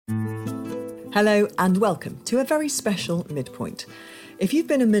Hello and welcome to a very special Midpoint. If you've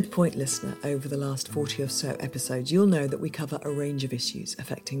been a Midpoint listener over the last 40 or so episodes, you'll know that we cover a range of issues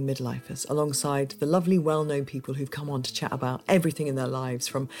affecting midlifers, alongside the lovely, well-known people who've come on to chat about everything in their lives,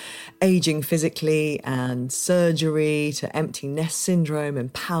 from ageing physically and surgery to empty nest syndrome,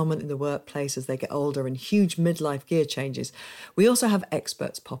 empowerment in the workplace as they get older, and huge midlife gear changes. We also have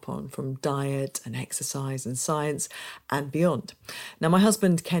experts pop on from diet and exercise and science and beyond. Now, my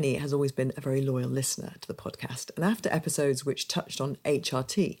husband, Kenny, has always been a very loyal listener to the podcast, and after episodes which touched on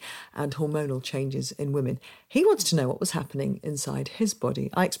HRT and hormonal changes in women, he wanted to know what was happening inside his body.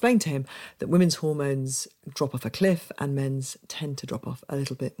 I explained to him that women's hormones drop off a cliff and men's tend to drop off a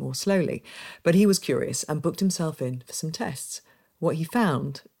little bit more slowly. But he was curious and booked himself in for some tests. What he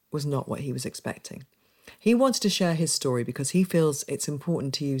found was not what he was expecting. He wanted to share his story because he feels it's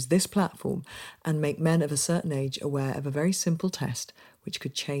important to use this platform and make men of a certain age aware of a very simple test which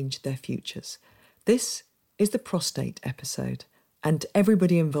could change their futures. This is the prostate episode. And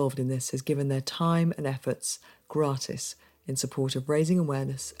everybody involved in this has given their time and efforts gratis in support of raising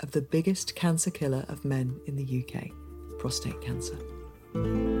awareness of the biggest cancer killer of men in the UK, prostate cancer.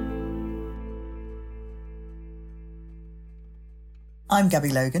 I'm Gabby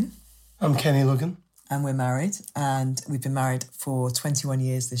Logan. I'm Kenny Logan. And we're married, and we've been married for 21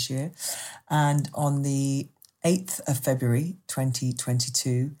 years this year. And on the 8th of February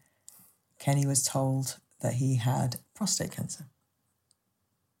 2022, Kenny was told that he had prostate cancer.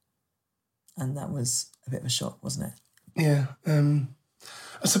 And that was a bit of a shock, wasn't it? Yeah. It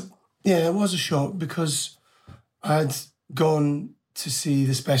was a shock because I'd gone to see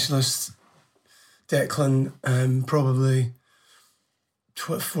the specialist, Declan, probably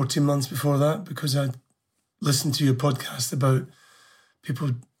 14 months before that, because I'd listened to your podcast about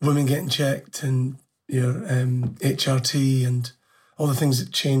women getting checked and HRT and all the things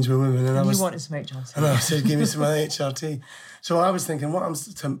that change with women. And you wanted some HRT. And I said, give me some HRT. So I was thinking, what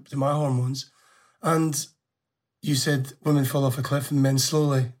happens to my hormones? And you said women fall off a cliff and men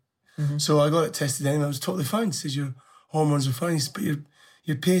slowly. Mm-hmm. So I got it tested anyway. I was totally fine. He says, your hormones are fine. He said, but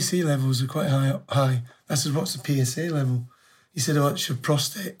your PSA levels are quite high. I said, what's the PSA level? He said, oh, it's your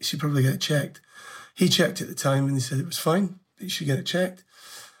prostate. You should probably get it checked. He checked at the time and he said it was fine, but you should get it checked.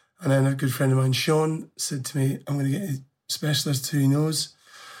 And then a good friend of mine, Sean, said to me, I'm going to get a specialist who he knows.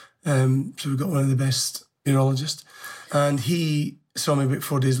 So we've got one of the best urologists. And he saw me about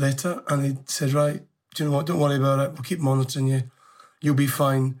 4 days later and he said, right, do you know what, don't worry about it. We'll keep monitoring you. You'll be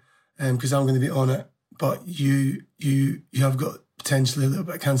fine because I'm going to be on it. But you have got potentially a little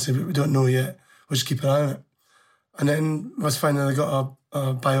bit of cancer, but we don't know yet. We'll just keep an eye on it. And then I was finding I got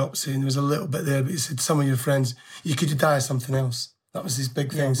a biopsy and there was a little bit there, but he said, some of your friends, you could die of something else. That was his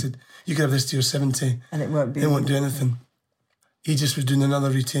big thing. He said, you could have this to your 70. And it won't do anything. He just was doing another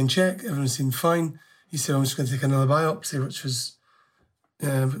routine check. Everyone seemed fine. He said, I'm just going to take another biopsy, which was,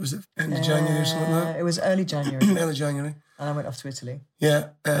 was it end of January or something like that? It was early January. Early January. And I went off to Italy. Yeah,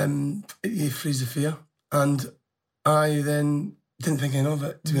 he freeze of fear. And I then didn't think anything of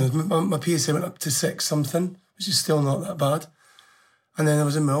it, to be honest. My PSA went up to 6 something, which is still not that bad. And then I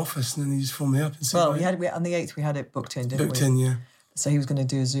was in my office and then he just phoned me up and said... Well, on the 8th we had it booked in, didn't we? Booked in, yeah. So he was going to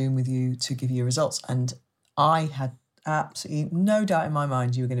do a Zoom with you to give you results. And I had absolutely no doubt in my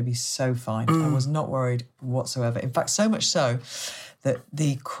mind you were going to be so fine. I was not worried whatsoever. In fact, so much so that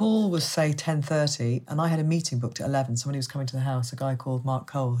the call was, say, 10:30 and I had a meeting booked at 11. Somebody was coming to the house, a guy called Mark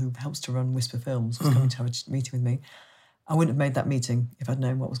Cole, who helps to run Whisper Films, was coming to have a meeting with me. I wouldn't have made that meeting if I'd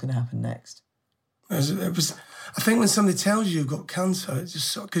known what was going to happen next. It was. I think when somebody tells you you've got cancer, it's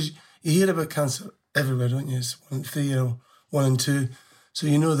just so... Because you hear about cancer everywhere, don't you? It's 1 in 3 or 1 in 2. So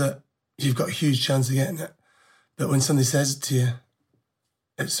you know that you've got a huge chance of getting it. But when somebody says it to you,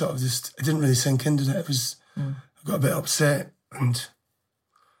 it sort of just... It didn't really sink in, did it? It was... I got a bit upset and...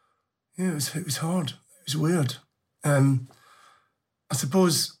 Yeah, it was hard. It was weird. I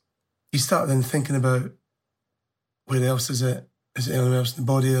suppose you start then thinking about where else is it? Is it anywhere else in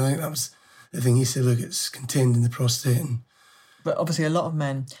the body? I think that was the thing. He said, look, it's contained in the prostate. But obviously a lot of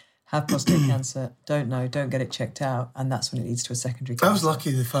men have prostate cancer, don't get it checked out, and that's when it leads to a secondary cancer. I was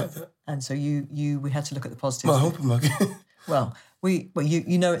lucky, the fact that... And so we had to look at the positives. Well, I hope I'm lucky. Well,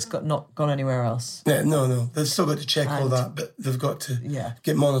 you know it's not gone anywhere else. Yeah, no. They've still got to check all that, but they've got to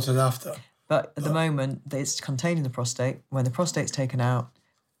get monitored after. But at the moment, it's contained in the prostate. When the prostate's taken out,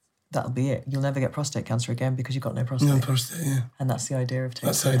 that'll be it. You'll never get prostate cancer again because you've got no prostate. No prostate, yeah. And that's the idea of taking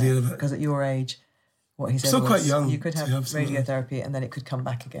That's the idea of it. Because at your age, what he said still was quite young, you could have radiotherapy and then it could come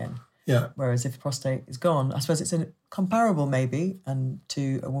back again. Yeah. Whereas if prostate is gone, I suppose it's comparable maybe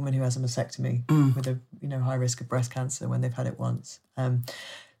to a woman who has a mastectomy with a high risk of breast cancer when they've had it once.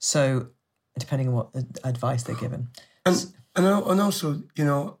 So depending on what advice they're given. And also,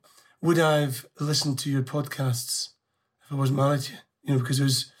 would I have listened to your podcasts if I wasn't married to you? Because it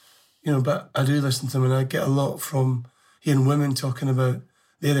was, but I do listen to them, and I get a lot from hearing women talking about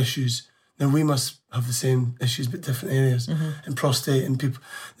their issues. Now, we must have the same issues, but different areas. And prostate, and people,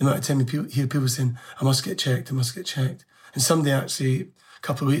 the amount of time you hear people saying, I must get checked. And somebody actually, a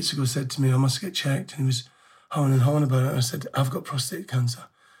couple of weeks ago, said to me, I must get checked. And he was hawing and hawing about it. And I said, I've got prostate cancer.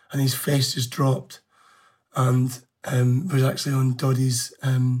 And his face just dropped. And was actually on Doddie's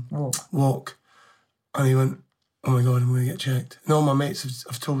walk. And he went, oh my God, I'm going to get checked. And all my mates,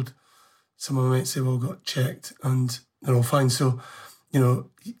 I've told some of my mates, they've all got checked and they're all fine. So, you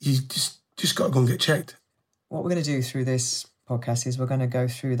just got to go and get checked. What we're going to do through this podcast is we're going to go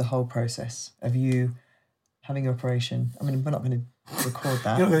through the whole process of you having your operation. I mean, we're not going to record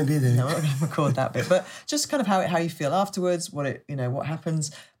that. You're not going to be there. No, we're not going to record that bit. But just kind of how you feel afterwards, what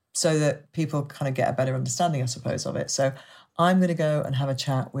happens, so that people kind of get a better understanding, I suppose, of it. So I'm going to go and have a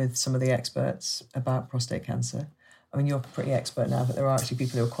chat with some of the experts about prostate cancer. I mean, you're pretty expert now, but there are actually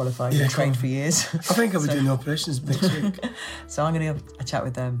people who are qualified and trained for years. I think I'll be doing the operations next week. So I'm going to have a chat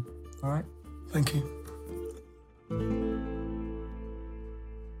with them. All right? Thank you.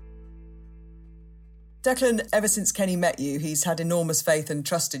 Declan, ever since Kenny met you, he's had enormous faith and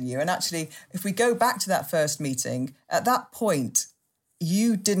trust in you. And actually, if we go back to that first meeting, at that point,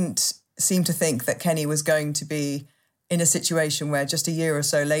 you didn't seem to think that Kenny was going to be in a situation where just a year or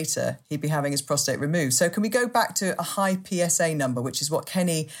so later, he'd be having his prostate removed. So can we go back to a high PSA number, which is what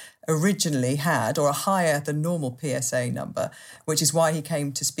Kenny originally had, or a higher than normal PSA number, which is why he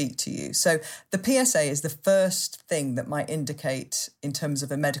came to speak to you. So the PSA is the first thing that might indicate in terms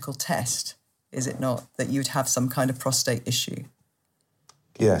of a medical test, is it not, that you'd have some kind of prostate issue?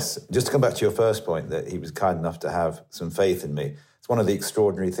 Yes. Just to come back to your first point, that he was kind enough to have some faith in me. It's one of the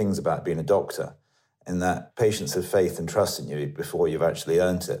extraordinary things about being a doctor, in that patients have faith and trust in you before you've actually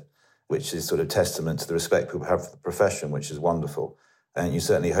earned it, which is sort of testament to the respect people have for the profession, which is wonderful. And you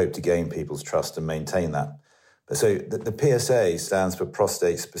certainly hope to gain people's trust and maintain that. But so the PSA stands for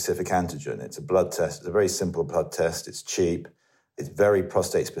prostate-specific antigen. It's a blood test. It's a very simple blood test. It's cheap. It's very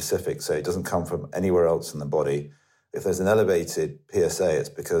prostate-specific, so it doesn't come from anywhere else in the body. If there's an elevated PSA, it's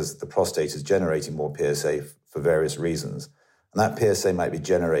because the prostate is generating more PSA for various reasons. And that PSA might be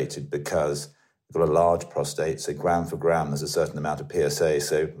generated because you've got a large prostate, so gram for gram, there's a certain amount of PSA.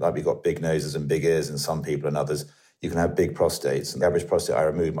 So like we've got big noses and big ears in some people and others, you can have big prostates. And the average prostate I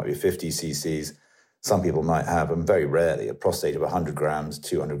remove might be 50 cc's. Some people might have, and very rarely, a prostate of 100 grams,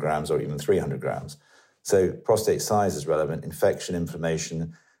 200 grams, or even 300 grams. So prostate size is relevant, infection,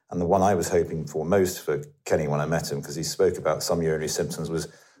 inflammation. And the one I was hoping for most for Kenny when I met him, because he spoke about some urinary symptoms, was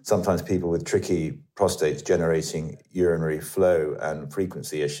sometimes people with tricky prostates generating urinary flow and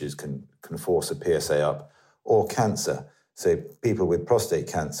frequency issues can force a PSA up, or cancer. So people with prostate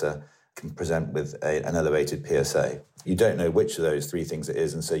cancer can present with an elevated PSA. You don't know which of those three things it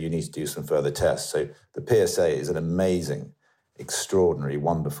is, and so you need to do some further tests. So the PSA is an amazing, extraordinary,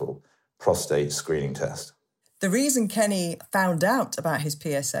 wonderful prostate screening test. The reason Kenny found out about his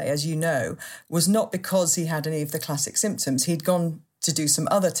PSA, as you know, was not because he had any of the classic symptoms. He'd gone to do some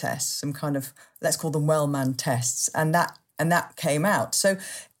other tests, some kind of, let's call them well-man tests, and that came out. So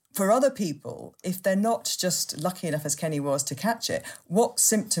for other people, if they're not just lucky enough as Kenny was to catch it, what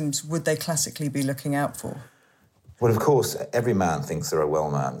symptoms would they classically be looking out for? Well, of course, every man thinks they're a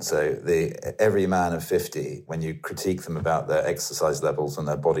well man. So every man of 50, when you critique them about their exercise levels and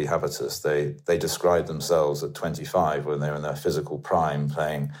their body habitus, they describe themselves at 25 when they're in their physical prime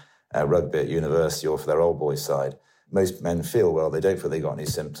playing rugby at university or for their old boys side. Most men feel well. They don't feel they got any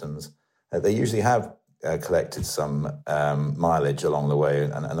symptoms. They usually have collected some mileage along the way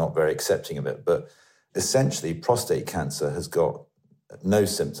and are not very accepting of it. But essentially, prostate cancer has got no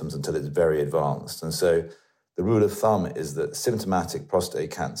symptoms until it's very advanced. And so the rule of thumb is that symptomatic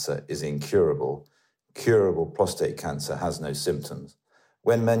prostate cancer is incurable. Curable prostate cancer has no symptoms.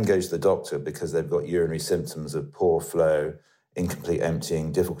 When men go to the doctor because they've got urinary symptoms of poor flow, incomplete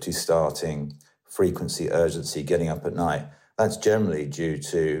emptying, difficulty starting, frequency, urgency, getting up at night, that's generally due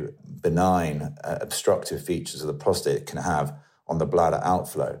to benign obstructive features of the prostate it can have on the bladder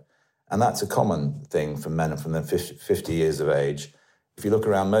outflow. And that's a common thing for men from the 50 years of age. If you look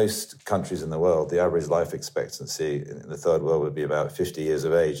around most countries in the world, the average life expectancy in the third world would be about 50 years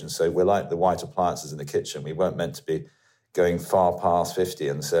of age. And so we're like the white appliances in the kitchen. We weren't meant to be going far past 50.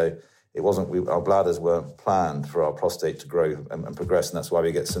 And so it wasn't, our bladders weren't planned for our prostate to grow and progress. And that's why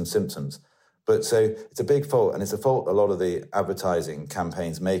we get some symptoms. But so it's a big fault, and it's a fault a lot of the advertising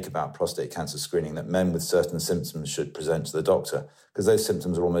campaigns make about prostate cancer screening, that men with certain symptoms should present to the doctor, because those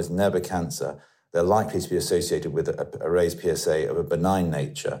symptoms are almost never cancer. They're likely to be associated with a raised PSA of a benign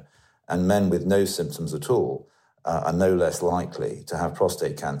nature, and men with no symptoms at all are no less likely to have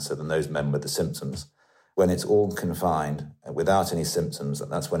prostate cancer than those men with the symptoms. When it's all confined, without any symptoms,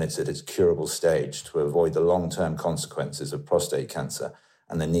 that's when it's at its curable stage, to avoid the long-term consequences of prostate cancer.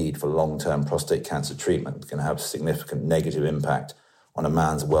 And the need for long-term prostate cancer treatment can have significant negative impact on a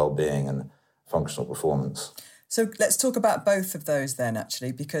man's well-being and functional performance. So let's talk about both of those then,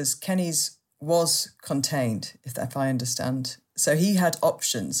 actually, because Kenny's was contained, if I understand. So he had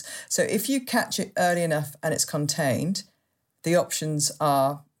options. So if you catch it early enough and it's contained, the options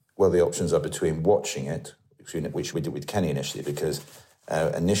are... Well, the options are between watching it, which we did with Kenny initially, because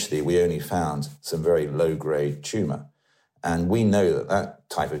initially we only found some very low-grade tumour. And we know that that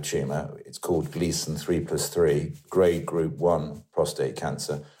type of tumour, it's called Gleason 3+3, grade group 1 prostate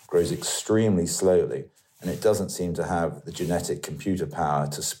cancer, grows extremely slowly, and it doesn't seem to have the genetic computer power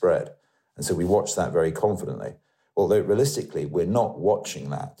to spread. And so we watch that very confidently. Although realistically, we're not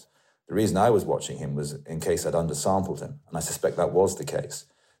watching that. The reason I was watching him was in case I'd undersampled him, and I suspect that was the case.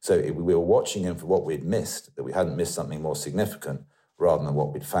 So we were watching him for what we'd missed, that we hadn't missed something more significant, rather than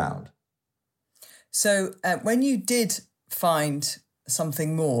what we'd found. So when you did find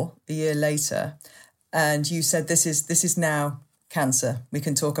something more a year later, and you said this is now cancer, we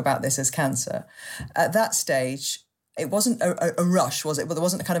can talk about this as cancer, at that stage it wasn't a rush, was it? Well, there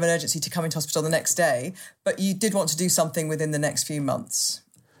wasn't a kind of an urgency to come into hospital the next day, but you did want to do something within the next few months.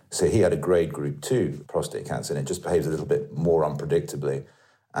 So he had a grade group 2 prostate cancer, and it just behaves a little bit more unpredictably,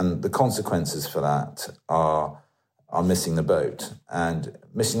 and the consequences for that are missing the boat. And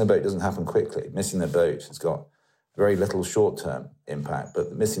missing the boat doesn't happen quickly. Missing the boat has got very little short-term impact,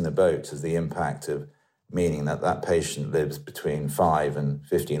 but missing the boat has the impact of meaning that that patient lives between 5 and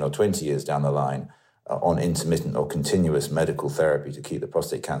 15 or 20 years down the line on intermittent or continuous medical therapy to keep the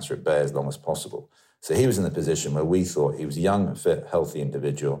prostate cancer at bay as long as possible. So he was in the position where we thought he was a young, fit, healthy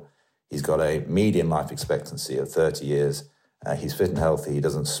individual. He's got a median life expectancy of 30 years. He's fit and healthy. He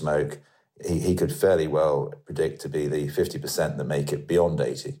doesn't smoke. He could fairly well predict to be the 50% that make it beyond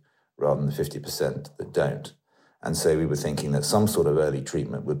 80 rather than the 50% that don't. And so we were thinking that some sort of early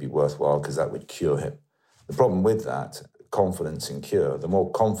treatment would be worthwhile because that would cure him. The problem with that, confidence in cure, the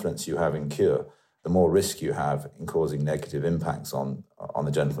more confidence you have in cure, the more risk you have in causing negative impacts on the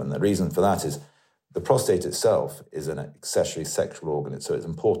gentleman. The reason for that is the prostate itself is an accessory sexual organ, so it's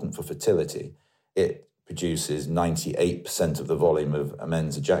important for fertility. It produces 98% of the volume of a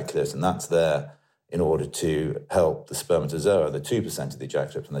men's ejaculate, and that's there in order to help the spermatozoa, the 2% of the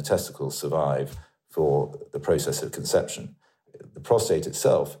ejaculate from the testicles, survive for the process of conception. The prostate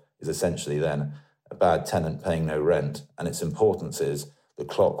itself is essentially then a bad tenant paying no rent, and its importance is the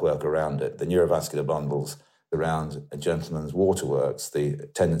clockwork around it, the neurovascular bundles around a gentleman's waterworks, the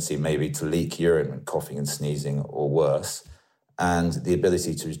tendency maybe to leak urine when coughing and sneezing or worse, and the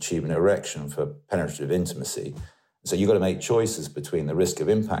ability to achieve an erection for penetrative intimacy. So you've got to make choices between the risk of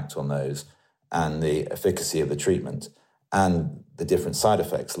impact on those and the efficacy of the treatment and the different side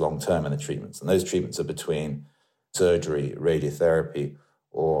effects long-term in the treatments. And those treatments are between surgery, radiotherapy,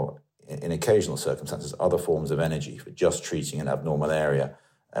 or in occasional circumstances, other forms of energy for just treating an abnormal area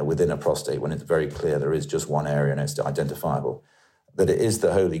within a prostate when it's very clear there is just one area and it's identifiable. That it is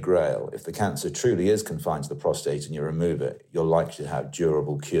the holy grail. If the cancer truly is confined to the prostate and you remove it, you're likely to have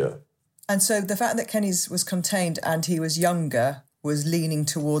durable cure. And so the fact that Kenny's was contained and he was younger was leaning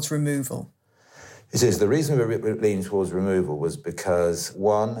towards removal. It is. The reason we were leaning towards removal was because,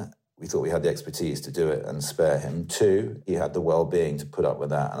 one, we thought we had the expertise to do it and spare him. Two, he had the well-being to put up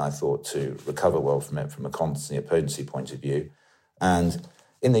with that, and I thought to recover well from it from a continency or potency point of view. And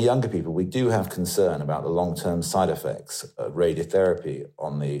in the younger people, we do have concern about the long-term side effects of radiotherapy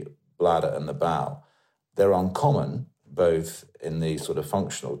on the bladder and the bowel. They're uncommon, both in the sort of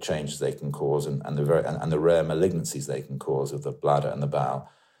functional changes they can cause and the rare malignancies they can cause of the bladder and the bowel.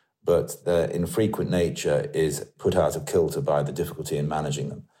 But their infrequent nature is put out of kilter by the difficulty in managing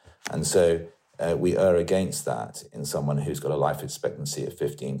them. And so we err against that in someone who's got a life expectancy of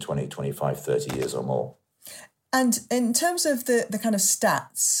 15, 20, 25, 30 years or more. And in terms of the kind of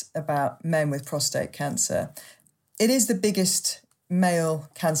stats about men with prostate cancer, it is the biggest male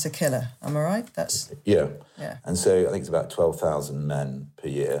cancer killer. Am I right? Yeah. And so I think it's about 12,000 men per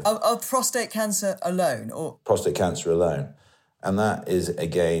year. Of prostate cancer alone? Or prostate cancer alone. And that is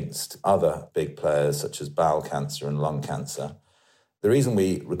against other big players such as bowel cancer and lung cancer. The reason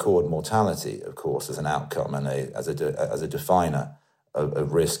we record mortality, of course, as an outcome and as a definer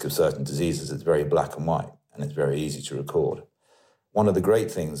of risk of certain diseases. It's very black and white, and it's very easy to record. One of the great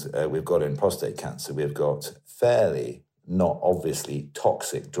things we've got in prostate cancer, we've got fairly not obviously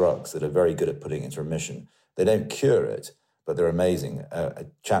toxic drugs that are very good at putting it into remission. They don't cure it, but they're amazing. A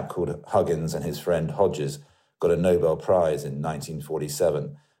chap called Huggins and his friend Hodges got a Nobel Prize in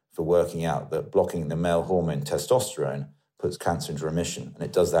 1947 for working out that blocking the male hormone testosterone puts cancer into remission. And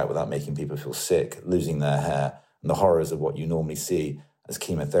it does that without making people feel sick, losing their hair, and the horrors of what you normally see as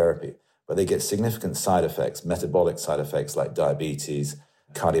chemotherapy. But they get significant side effects, metabolic side effects like diabetes,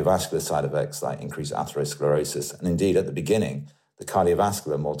 cardiovascular side effects like increased atherosclerosis. And indeed, at the beginning, the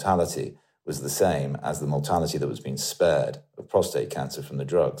cardiovascular mortality was the same as the mortality that was being spared of prostate cancer from the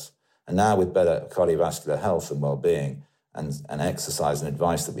drugs. And now with better cardiovascular health and well-being and exercise and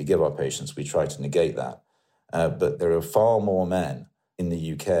advice that we give our patients, we try to negate that. But there are far more men in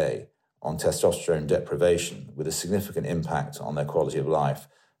the UK on testosterone deprivation with a significant impact on their quality of life,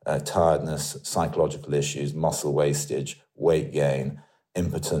 tiredness, psychological issues, muscle wastage, weight gain,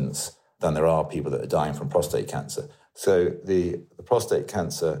 impotence, than there are people that are dying from prostate cancer. So the prostate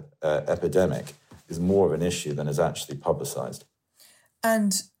cancer epidemic is more of an issue than is actually publicised.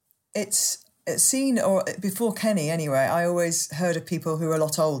 And it's seen, or before Kenny anyway, I always heard of people who are a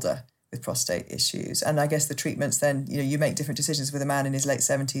lot older with prostate issues. And I guess the treatments then, you make different decisions with a man in his late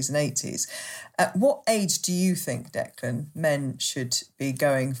 70s and 80s. At what age do you think, Declan, men should be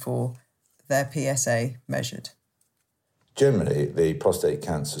going for their PSA measured? Generally, the prostate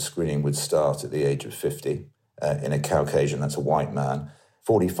cancer screening would start at the age of 50 in a Caucasian, that's a white man,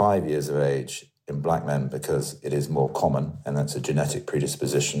 45 years of age in black men because it is more common and that's a genetic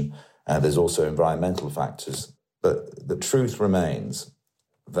predisposition. There's also environmental factors. But the truth remains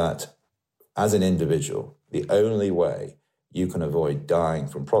that as an individual, the only way you can avoid dying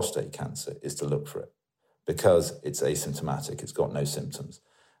from prostate cancer is to look for it because it's asymptomatic, it's got no symptoms.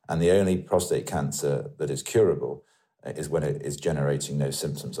 And the only prostate cancer that is curable is when it is generating no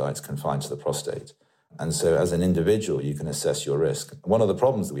symptoms, it's confined to the prostate. And so as an individual, you can assess your risk. One of the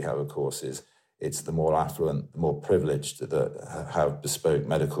problems that we have, of course, is it's the more affluent, the more privileged that have bespoke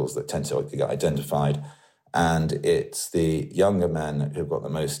medicals that tend to get identified. And it's the younger men who've got the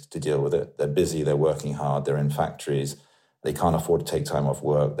most to deal with it. They're busy, they're working hard, they're in factories, they can't afford to take time off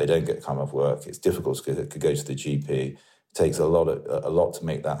work, they don't get time off work, it's difficult to go to the GP. It takes a lot to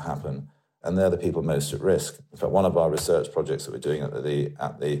make that happen. And they're the people most at risk. In fact, one of our research projects that we're doing at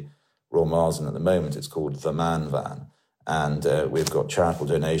the Royal Marsden at the moment, it's called the Man Van. And we've got charitable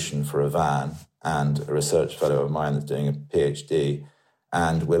donation for a van and a research fellow of mine that's doing a PhD.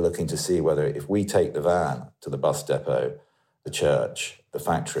 And we're looking to see whether if we take the van to the bus depot, the church, the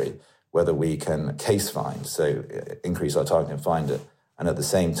factory, whether we can case find, so increase our target and find it. And at the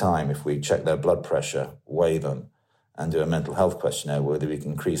same time, if we check their blood pressure, weigh them, and do a mental health questionnaire, whether we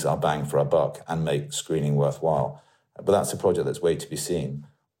can increase our bang for our buck and make screening worthwhile. But that's a project that's waiting to be seen.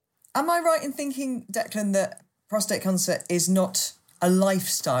 Am I right in thinking, Declan, that prostate cancer is not a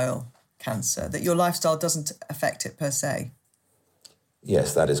lifestyle cancer, that your lifestyle doesn't affect it per se?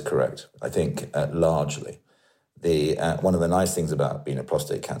 Yes, that is correct. I think largely. One of the nice things about being a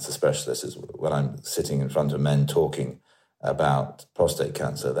prostate cancer specialist is when I'm sitting in front of men talking about prostate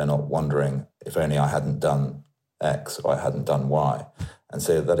cancer, they're not wondering if only I hadn't done X or I hadn't done Y. And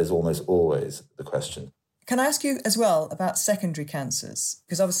so that is almost always the question. Can I ask you as well about secondary cancers?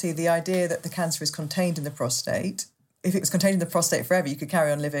 Because obviously the idea that the cancer is contained in the prostate, if it was contained in the prostate forever, you could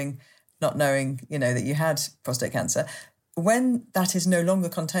carry on living not knowing, that you had prostate cancer. When that is no longer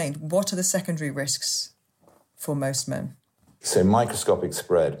contained, what are the secondary risks for most men? So microscopic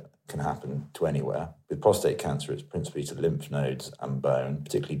spread can happen to anywhere. With prostate cancer, it's principally to lymph nodes and bone,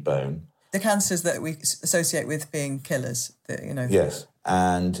 particularly bone. The cancers that we associate with being killers, Yes,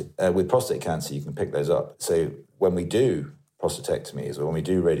 and with prostate cancer, you can pick those up. So when we do prostatectomies or when we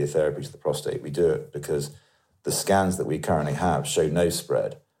do radiotherapy to the prostate, we do it because the scans that we currently have show no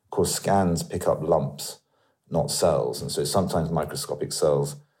spread. Of course, scans pick up lumps, not cells, and so sometimes microscopic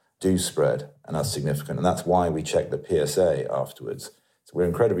cells do spread, and that's significant. And that's why we check the PSA afterwards. So we're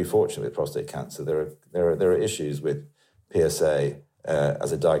incredibly fortunate with prostate cancer. There are issues with PSA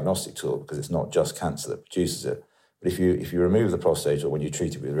as a diagnostic tool because it's not just cancer that produces it. But if you remove the prostate or when you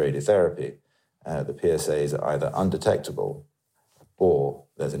treat it with radiotherapy, the PSA is either undetectable or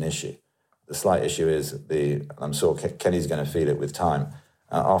there's an issue. The slight issue is I'm sure Kenny's going to feel it with time.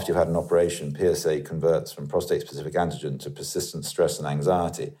 After you've had an operation, PSA converts from prostate-specific antigen to persistent stress and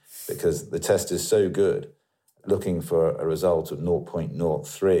anxiety because the test is so good, looking for a result of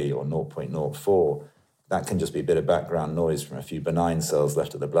 0.03 or 0.04, that can just be a bit of background noise from a few benign cells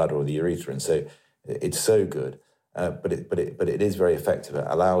left of the bladder or the urethra. And so it's so good but it is very effective. It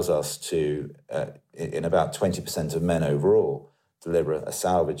allows us to, in about 20% of men overall, deliver a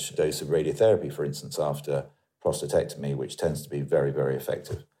salvage dose of radiotherapy, for instance, after prostatectomy, which tends to be very, very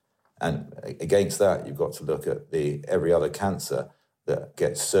effective. And against that, you've got to look at every other cancer that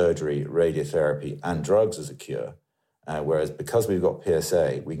gets surgery, radiotherapy, and drugs as a cure. Whereas because we've got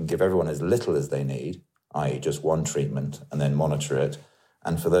PSA, we can give everyone as little as they need, i.e. just one treatment, and then monitor it.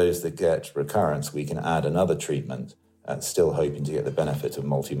 And for those that get recurrence, we can add another treatment, still hoping to get the benefit of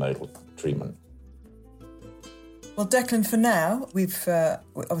multimodal treatment. Well, Declan, for now, we've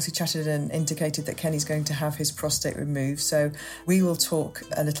obviously chatted and indicated that Kenny's going to have his prostate removed, so we will talk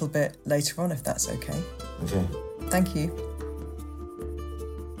a little bit later on, if that's okay. Okay. Thank you.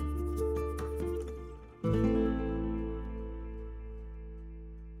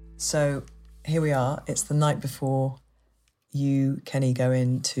 So here we are. It's the night before you, Kenny, go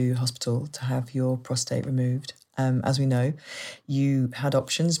into hospital to have your prostate removed. As we know, you had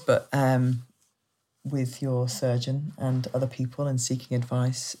options, but with your surgeon and other people and seeking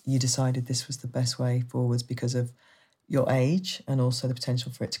advice, you decided this was the best way forwards because of your age and also the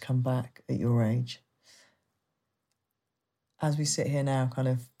potential for it to come back at your age. As we sit here now, kind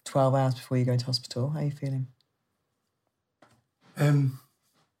of 12 hours before you go into hospital, how are you feeling?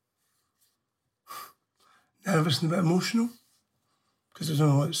 Nervous and a bit emotional, because I don't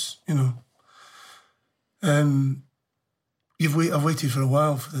know what's, I've waited for a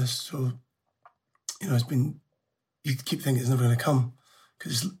while for this, so, it's been, you keep thinking it's never going to come,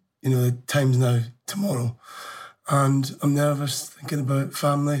 because, the time's now tomorrow, and I'm nervous, thinking about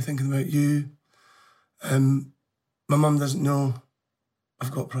family, thinking about you. My mum doesn't know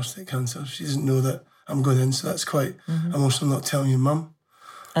I've got prostate cancer. She doesn't know that I'm going in, so that's quite emotional, not telling your mum.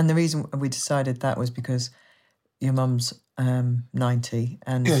 And the reason we decided that was because your mum's 90,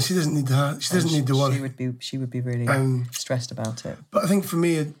 and she doesn't need that. She doesn't need to worry. She would be really stressed about it. But I think for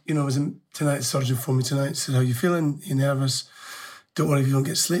me, tonight the surgeon phoned me tonight. Said, "How are you feeling? Are you nervous? Don't worry if you don't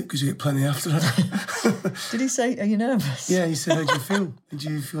get sleep because you get plenty after it." Did he say, "Are you nervous?" Yeah, he said, "How do you feel? Did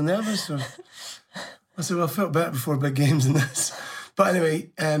you feel nervous?" Or I said, "Well, I felt better before big games than this." But anyway,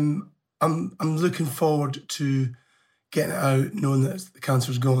 I'm looking forward to getting it out, knowing that the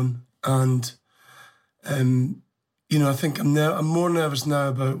cancer's gone, and I think I'm more nervous now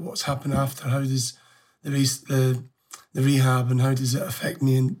about what's happened after. How does the rehab and how does it affect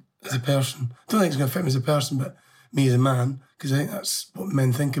me as a person? I don't think it's going to affect me as a person, but me as a man, because I think that's what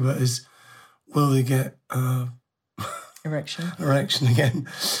men think about is, will they get erection again?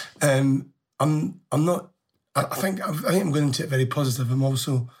 I'm not. I think I'm going into it very positive.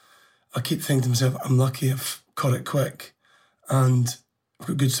 I keep thinking to myself, I'm lucky I've caught it quick, and I've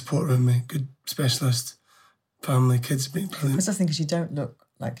got good support around me, good specialist. Family, kids have been brilliant. That's the thing, because you don't look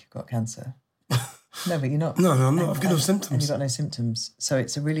like you've got cancer. No, but you're not. No, I'm not. I've got no symptoms. And you've got no symptoms. So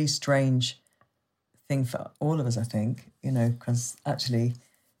it's a really strange thing for all of us, I think, because actually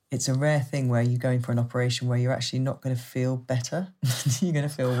it's a rare thing where you're going for an operation where you're actually not going to feel better. You're going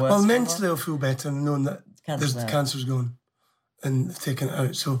to feel worse. Well, mentally I'll feel better knowing that the cancer's gone and they've taken it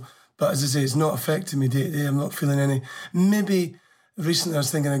out. So, but as I say, it's not affecting me day to day. I'm not feeling any. Maybe recently I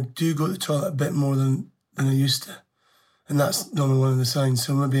was thinking I do go to the toilet a bit more than I used to. And that's normally one of the signs.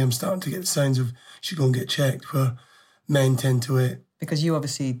 So maybe I'm starting to get the signs of you should go and get checked, where men tend to wait. Because you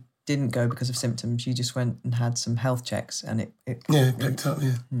obviously didn't go because of symptoms. You just went and had some health checks and it picked up,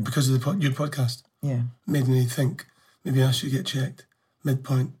 because of your podcast. Yeah. It made me think, maybe I should get checked.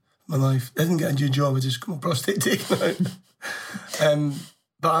 Midpoint of my life. I didn't get a new job, I just got my prostate taken out.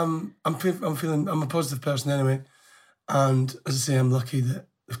 But I'm feeling, I'm a positive person anyway. And as I say, I'm lucky that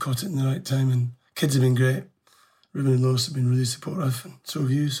they've caught it in the right time, and kids have been great. Ruben and Lois have been really supportive, and so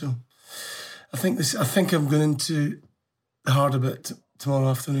have you. So I think I'm going into the harder bit tomorrow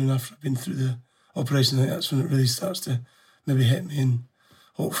afternoon after I've been through the operation. I think that's when it really starts to maybe hit me, and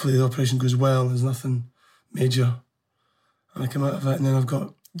hopefully the operation goes well. There's nothing major, and I come out of it. And then I've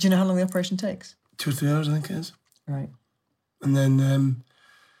got. Do you know how long the operation takes? 2 or 3 hours, I think it is. Right. And then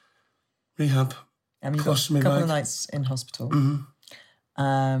rehab. You've got a couple of nights in hospital.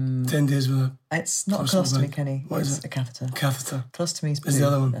 Mm-hmm. 10 days with a... It's not a colostomy, Kenny. What is it? A catheter. Catheter. Colostomy is poo. Is the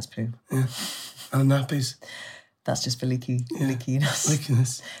other one. That's poo. Yeah. And nappies. That's just for leakiness.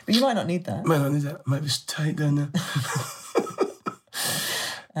 Leakiness. But you might not need that. Might not need that. Might be tight down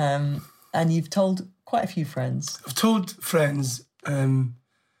there. And you've told quite a few friends. I've told friends. I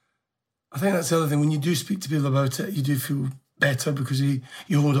think that's the other thing. When you do speak to people about it, you do feel better because you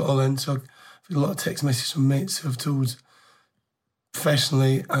hold it all in. So I've got a lot of text messages from mates who have told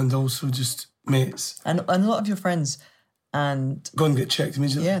professionally and also just mates. And a lot of your friends And go and get checked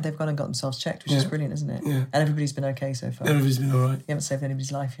immediately. Yeah, they've gone and got themselves checked, which is brilliant, isn't it? Yeah. And everybody's been okay so far. Everybody's been all right. You haven't saved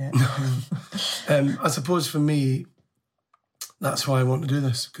anybody's life yet. I suppose for me, that's why I want to do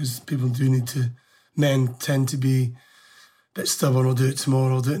this, because men tend to be a bit stubborn. I'll do it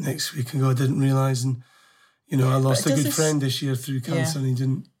tomorrow, I'll do it next week, and go, I didn't realise. And, I lost a good friend this year through cancer, and he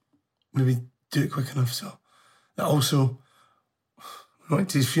didn't maybe do it quick enough. So that also, I went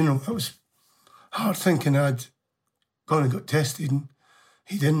to his funeral. That was hard, thinking I'd gone and got tested, and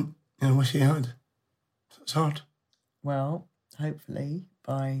he didn't. I wish he had. So it's hard. Well, hopefully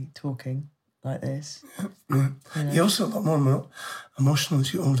by talking like this. Yeah. You're also a lot more emotional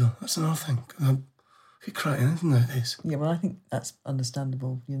as you get older. That's another thing. I get crying anything nowadays. Yeah, well, I think that's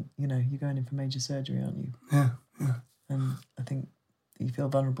understandable. You're going in for major surgery, aren't you? Yeah. And I think you feel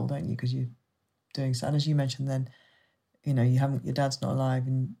vulnerable, don't you? Because you're doing so. And as you mentioned then, your dad's not alive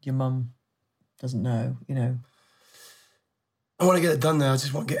and your mum doesn't know, I want to get it done now. I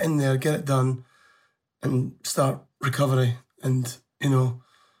just want to get in there, get it done, and start recovery. And, to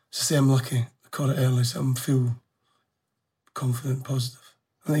say I'm lucky, I caught it early, so I feel confident, positive.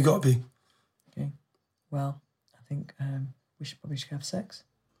 And you got to be. Okay. Well, I think we should probably have sex.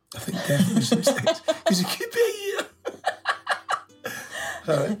 I think definitely should have sex. Because it could be a year.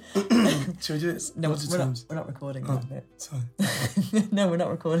 All right. Shall we do it? No, we're not recording that bit. Sorry. No, we're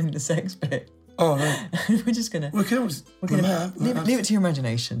not recording the sex bit. Oh, right. We're just going to... We can always... Leave it to your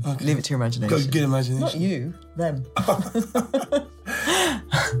imagination. Okay. Leave it to your imagination. Got a good imagination. Not you, them.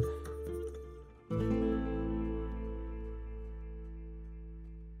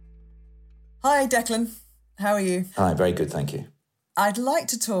 Hi, Declan. How are you? Hi, very good, thank you. I'd like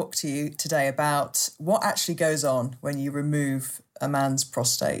to talk to you today about what actually goes on when you remove a man's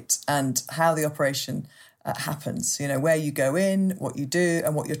prostate and how the operation happens. Where you go in, what you do,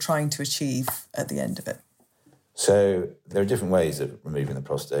 and what you're trying to achieve at the end of it. So there are different ways of removing the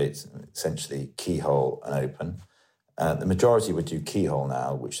prostate, essentially keyhole and open. The majority would do keyhole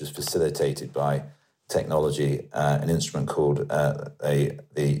now, which is facilitated by technology, an instrument called the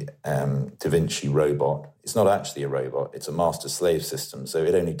Da Vinci robot. It's not actually a robot, it's a master-slave system, so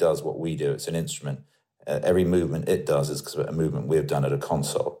it only does what we do. It's an instrument. Every movement it does is a movement we've done at a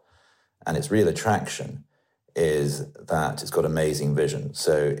console. And its real attraction is that it's got amazing vision.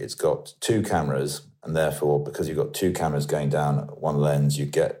 So it's got two cameras, and therefore, because you've got two cameras going down one lens, you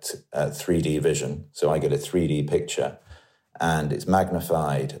get 3D vision. So I get a 3D picture, and it's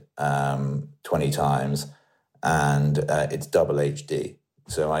magnified 20 times, and it's double HD.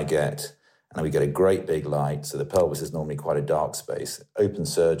 So we get a great big light. So the pelvis is normally quite a dark space. Open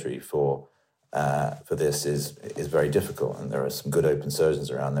surgery for this is very difficult, and there are some good open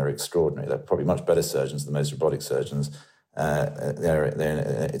surgeons around. They're extraordinary. They're probably much better surgeons than most robotic surgeons.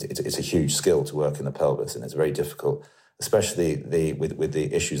 It's a huge skill to work in the pelvis, and it's very difficult, especially with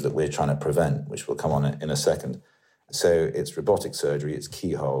the issues that we're trying to prevent, which we'll come on in a second. So it's robotic surgery. It's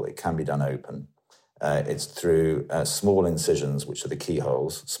keyhole. It can be done open. It's through small incisions, which are the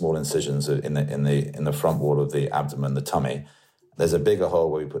keyholes. Small incisions in the front wall of the abdomen, the tummy. There's a bigger hole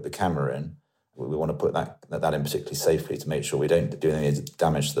where we put the camera in. We want to put that in particularly safely to make sure we don't do any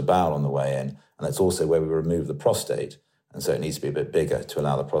damage to the bowel on the way in. And that's also where we remove the prostate. And so it needs to be a bit bigger to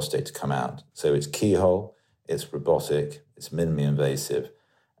allow the prostate to come out. So it's keyhole, it's robotic, it's minimally invasive.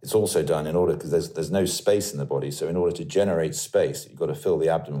 It's also done in order, because there's no space in the body. So in order to generate space, you've got to fill the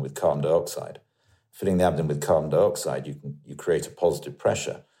abdomen with carbon dioxide. Filling the abdomen with carbon dioxide, you create a positive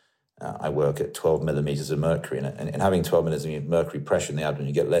pressure. I work at 12 millimeters of mercury, and having 12 millimeters of mercury pressure in the abdomen,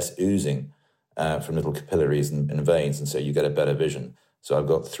 you get less oozing from little capillaries and veins, and so you get a better vision. So I've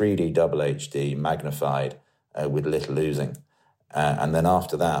got 3D double HD magnified with little oozing. And then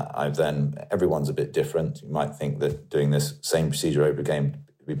after that, everyone's a bit different. You might think that doing this same procedure over again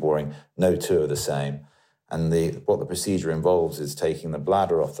would be boring. No two are the same. And what the procedure involves is taking the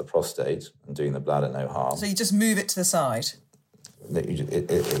bladder off the prostate and doing the bladder no harm. So you just move it to the side?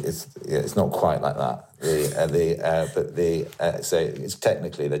 It's not quite like that. So it's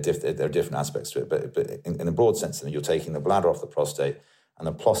technically there are different aspects to it, but in a broad sense, you're taking the bladder off the prostate and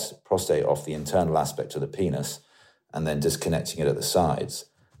the prostate off the internal aspect of the penis, and then disconnecting it at the sides.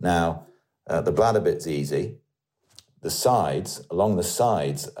 Now, the bladder bit's easy. Along the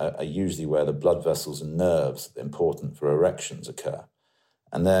sides are usually where the blood vessels and nerves important for erections occur,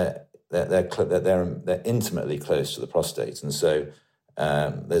 and they're intimately close to the prostate, and so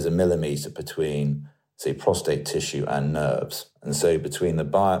there's a millimeter between, say, prostate tissue and nerves, and so between the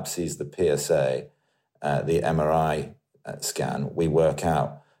biopsies, the PSA, the MRI scan, we work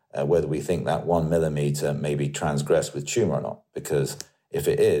out whether we think that 1 millimeter may be transgressed with tumour or not, because if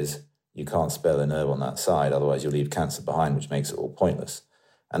it is, you can't spare the nerve on that side, otherwise you'll leave cancer behind, which makes it all pointless.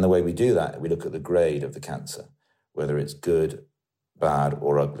 And the way we do that, we look at the grade of the cancer, whether it's good, bad,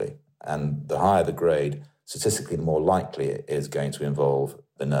 or ugly. And the higher the grade, statistically, the more likely it is going to involve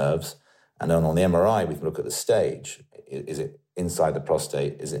the nerves. And then on the MRI, we can look at the stage. Is it inside the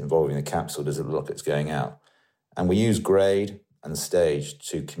prostate? Is it involving the capsule? Does it look like it's going out? And we use grade and stage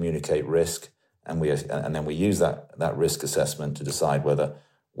to communicate risk. And then we use that risk assessment to decide whether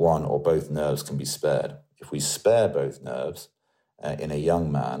one or both nerves can be spared. If we spare both nerves in a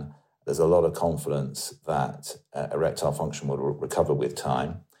young man, there's a lot of confidence that erectile function will recover with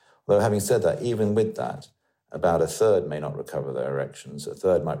time. Although having said that, even with that, about a third may not recover their erections. A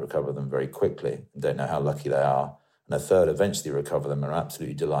third might recover them very quickly and don't know how lucky they are. And a third eventually recover them and are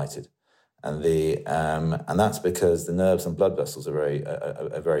absolutely delighted. And that's because the nerves and blood vessels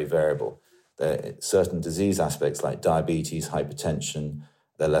are very variable. There are certain disease aspects like diabetes, hypertension,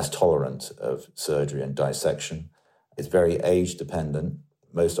 they're less tolerant of surgery and dissection. It's very age dependent.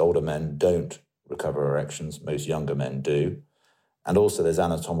 Most older men don't recover erections. Most younger men do. And also there's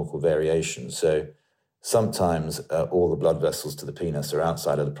anatomical variation. So sometimes all the blood vessels to the penis are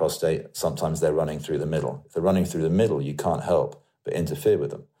outside of the prostate. Sometimes they're running through the middle. If they're running through the middle, you can't help but interfere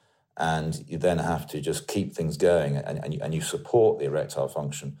with them. And you then have to just keep things going and you support the erectile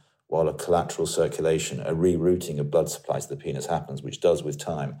function while a collateral circulation, a rerouting of blood supply to the penis happens, which does with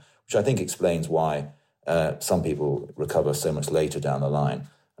time, which I think explains why some people recover so much later down the line.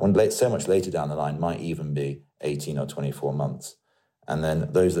 And so much later down the line might even be 18 or 24 months. And then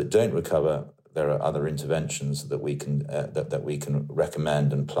those that don't recover, there are other interventions that we can that we can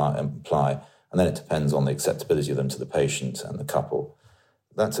recommend and apply. And then it depends on the acceptability of them to the patient and the couple.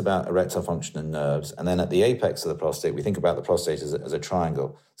 That's about erectile function and nerves. And then at the apex of the prostate, we think about the prostate as a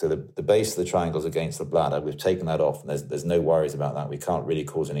triangle. So the base of the triangle is against the bladder. We've taken that off, and there's no worries about that. We can't really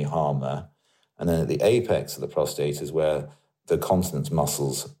cause any harm there. And then at the apex of the prostate is where the continence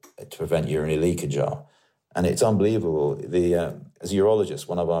muscles to prevent urinary leakage are. And it's unbelievable. As a urologist,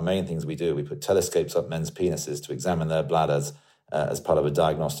 one of our main things we do, we put telescopes up men's penises to examine their bladders as part of a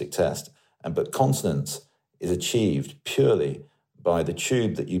diagnostic test. But continence is achieved purely by the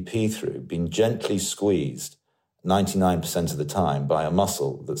tube that you pee through being gently squeezed 99% of the time by a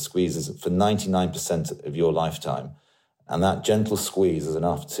muscle that squeezes for 99% of your lifetime. And that gentle squeeze is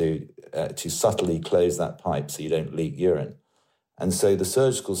enough to subtly close that pipe so you don't leak urine. And so the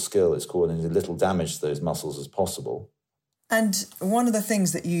surgical skill is causing as little damage to those muscles as possible. And one of the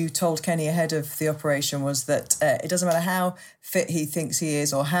things that you told Kenny ahead of the operation was that it doesn't matter how fit he thinks he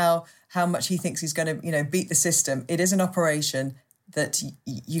is or how much he thinks he's going to, beat the system. It is an operation that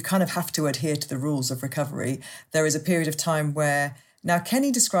you kind of have to adhere to the rules of recovery. There is a period of time where, now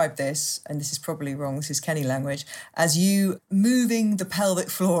Kenny described this, and this is probably wrong, this is Kenny language, as you moving the pelvic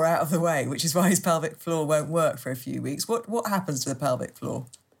floor out of the way, which is why his pelvic floor won't work for a few weeks. What happens to the pelvic floor?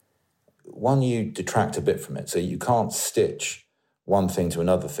 One, you detract a bit from it. So you can't stitch one thing to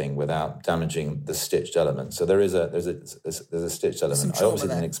another thing without damaging the stitched element. So there's a stitched element. I obviously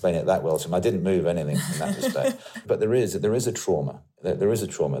didn't explain it that well to him. I didn't move anything in that respect. But there is a trauma. There is a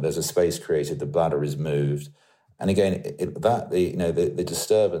trauma. There's a space created. The bladder is moved. And again, the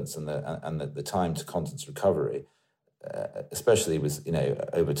disturbance and the time to continence recovery, especially with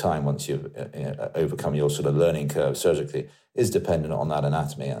over time, once you've overcome your sort of learning curve surgically, is dependent on that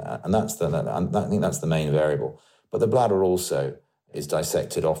anatomy, and I think that's the main variable. But the bladder also is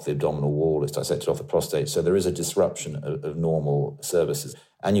dissected off the abdominal wall, it's dissected off the prostate, so there is a disruption of normal services,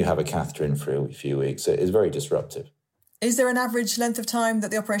 and you have a catheter in for a few weeks, so it's very disruptive. Is there an average length of time that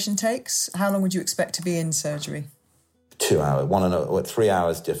the operation takes? How long would you expect to be in surgery? 2 hours, 3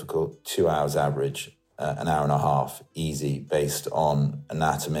 hours difficult, 2 hours average, an hour and a half easy based on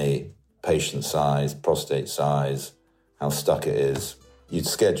anatomy, patient size, prostate size, how stuck it is. You'd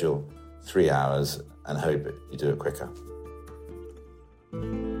schedule 3 hours and hope you do it quicker.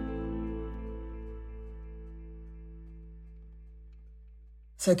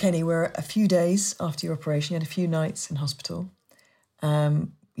 So, Kenny, we're a few days after your operation. You had a few nights in hospital.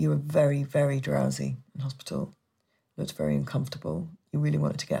 You were very, very drowsy in hospital. Looked very uncomfortable. You really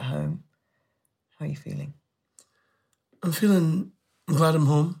wanted to get home. How are you feeling? I'm glad I'm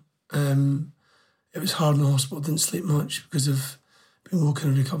home. It was hard in the hospital. Didn't sleep much because of being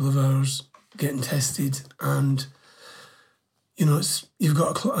woken every couple of hours, getting tested, and you've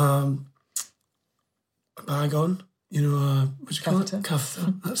got a bag on. What you call it?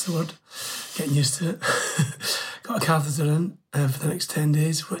 Catheter. That's the word. Getting used to it. Got a catheter in for the next 10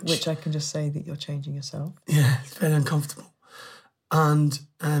 days, which I can just say that you're changing yourself. Yeah, it's very uncomfortable, and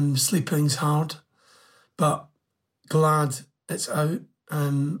sleeping's hard, but glad it's out.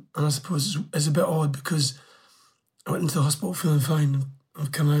 And I suppose it's a bit odd because I went into the hospital feeling fine.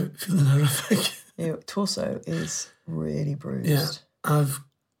 I've come out feeling horrific. Your torso is really bruised. Yeah, I've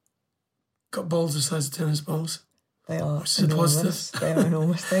got balls the size of tennis balls. They are which is enormous. positive. They are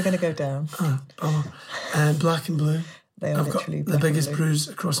enormous. They're going to go down. Black and blue. They are I've literally got black the biggest and blue. bruise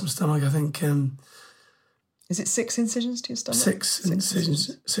across my stomach, I think. Is it 6 incisions to your stomach? Six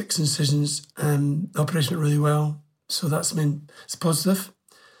incisions. The operation went really well. So it's positive.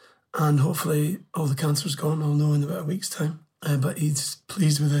 And hopefully all the cancer's gone. I'll know in about a week's time. But he's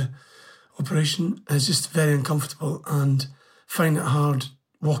pleased with the operation. It's just very uncomfortable and find it hard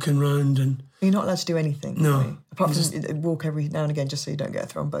walking around. And you're not allowed to do anything. No. Are you? Apart from walk every now and again just so you don't get a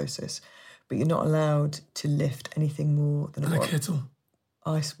thrombosis. But you're not allowed to lift anything more than a kettle.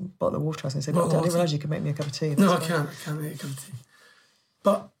 Ice bottle of water. I was going to say, but I didn't realise you could make me a cup of tea. No, I can't make a cup of tea.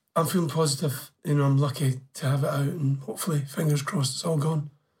 But I'm feeling positive. I'm lucky to have it out, and hopefully, fingers crossed, it's all gone.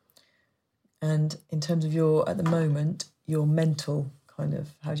 And in terms of at the moment, your mental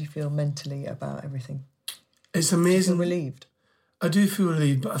how do you feel mentally about everything? It's amazing. Do you feel relieved? I do feel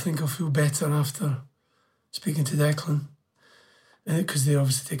relieved, but I think I'll feel better after speaking to Declan. Because they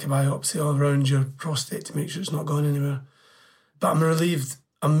obviously take a biopsy all around your prostate to make sure it's not going anywhere. But I'm relieved.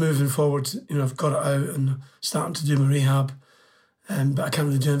 I'm moving forward. I've got it out and starting to do my rehab. But I can't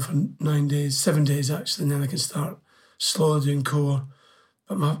really do it for 7 days actually, and then I can start slowly doing core.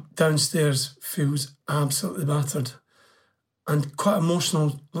 But my downstairs feels absolutely battered. And quite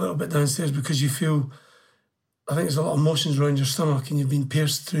emotional a little bit downstairs because you feel, I think there's a lot of emotions around your stomach and you've been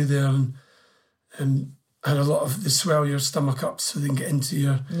pierced through there and had a lot of, they swell your stomach up so they can get into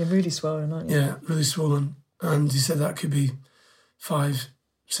your... You're really swollen, aren't you? Yeah, really swollen. And he said that could be 5,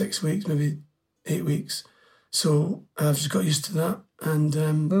 6 weeks, maybe 8 weeks. So I've just got used to that. And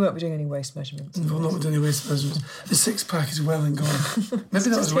we won't be doing any waist measurements. We'll not be doing any waist measurements. The 6-pack is well and gone. Maybe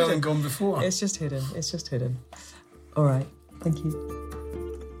that was well and gone before. It's just hidden. All right. Thank you.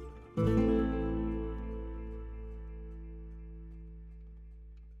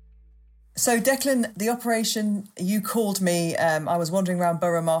 So, Declan, the operation, you called me. I was wandering around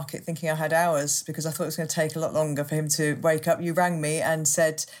Borough Market thinking I had hours because I thought it was going to take a lot longer for him to wake up. You rang me and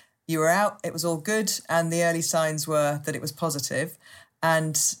said you were out, it was all good, and the early signs were that it was positive.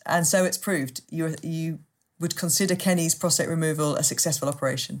 And so it's proved. You would consider Kenny's prostate removal a successful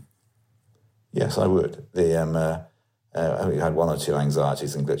operation? Yes, I would. I think you had 1 or 2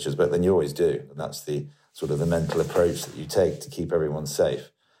 anxieties and glitches, but then you always do. And that's the sort of the mental approach that you take to keep everyone safe.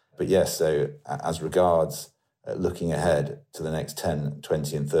 But yes, so as regards looking ahead to the next 10,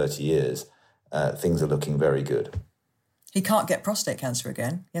 20 and 30 years, things are looking very good. He can't get prostate cancer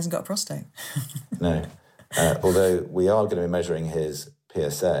again. He hasn't got a prostate. No. Although we are going to be measuring his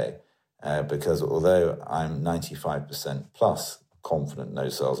PSA, because although I'm 95% plus confident no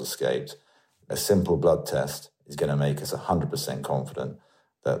cells escaped, a simple blood test is going to make us 100% confident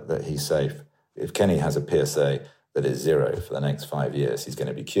that he's safe. If Kenny has a PSA that is 0 for the next 5 years, he's going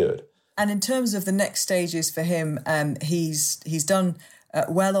to be cured. And in terms of the next stages for him, he's done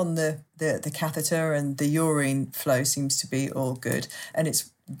well on the catheter, and the urine flow seems to be all good. And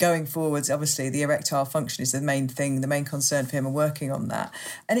it's going forwards, obviously, the erectile function is the main thing, the main concern for him, and working on that.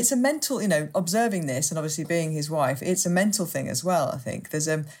 And it's a mental, observing this and obviously being his wife, it's a mental thing as well, I think. There's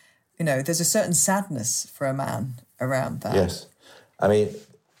a certain sadness for a man around that. Yes. That's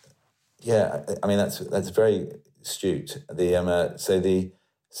very astute.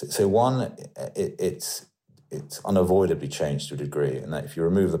 It's unavoidably changed to a degree, and that if you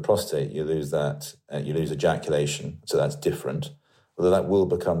remove the prostate, you lose ejaculation, so that's different. Although that will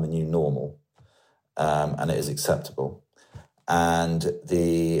become the new normal, and it is acceptable. And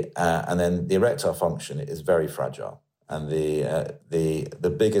then the erectile function is very fragile, and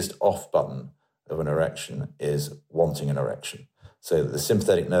the biggest off button of an erection is wanting an erection. So the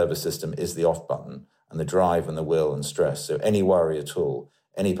sympathetic nervous system is the off button, and the drive and the will and stress. So any worry at all,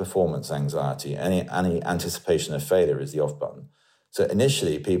 any performance anxiety, any anticipation of failure is the off button. So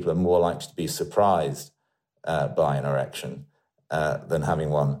initially, people are more likely to be surprised by an erection than having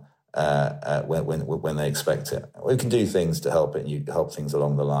one when they expect it. We can do things to help it, and you help things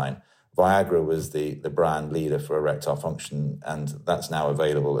along the line. Viagra was the brand leader for erectile function, and that's now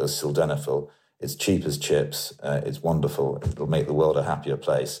available as sildenafil. It's cheap as chips. It's wonderful. It'll make the world a happier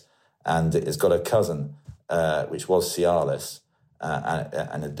place. And it's got a cousin, which was Cialis,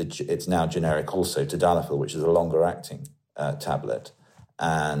 and it's now generic also, tadalafil, which is a longer-acting tablet.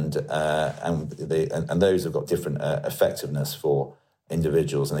 And those have got different effectiveness for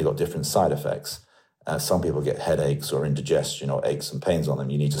individuals, and they've got different side effects. Some people get headaches or indigestion or aches and pains on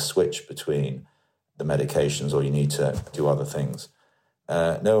them. You need to switch between the medications, or you need to do other things.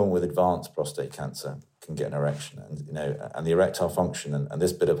 no one with advanced prostate cancer can get an erection, and the erectile function and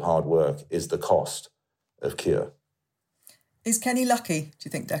this bit of hard work is the cost of cure. Is Kenny lucky, do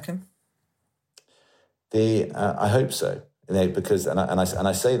you think, Declan? I hope so, because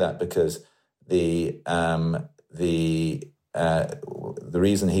I say that because the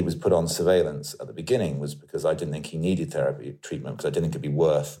reason he was put on surveillance at the beginning was because I didn't think he needed therapy treatment, because I didn't think it'd be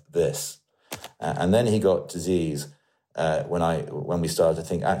worth this, and then he got disease when we started to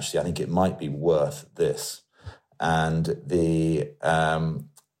think, actually, I think it might be worth this, and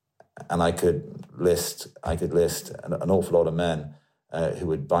I could list an awful lot of men who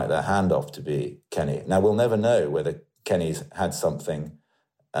would bite their hand off to be Kenny. Now, we'll never know whether Kenny's had something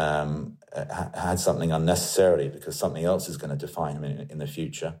unnecessarily, because something else is going to define him in the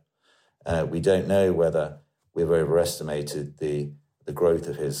future. We don't know whether we've overestimated the growth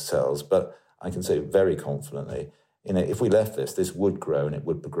of his cells, but I can say very confidently, if we left this would grow and it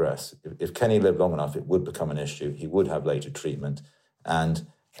would progress. If Kenny lived long enough, it would become an issue. He would have later treatment. And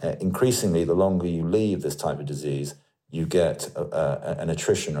increasingly, the longer you leave this type of disease, you get an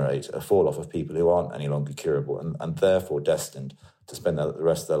attrition rate, a fall-off of people who aren't any longer curable and therefore destined to spend the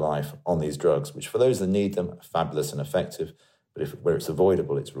rest of their life on these drugs, which for those that need them are fabulous and effective, but where it's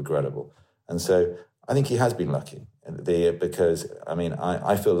avoidable, it's regrettable. And so I think he has been lucky, because,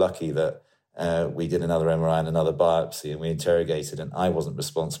 I feel lucky that we did another MRI and another biopsy and we interrogated, and I wasn't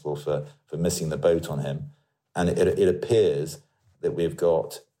responsible for missing the boat on him. And it appears that we've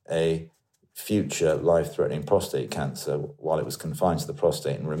got a future life-threatening prostate cancer while it was confined to the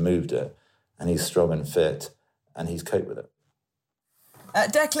prostate, and removed it. And he's strong and fit, and he's coped with it.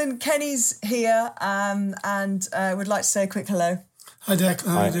 Declan, Kenny's here and would like to say a quick hello. Hi, Declan.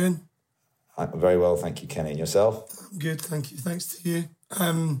 How are you doing? I'm very well, thank you, Kenny. And yourself? Good, thank you. Thanks to you.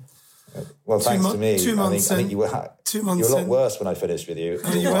 Well, thanks to me. 2 months I think you were 2 months a lot worse when I finished with you.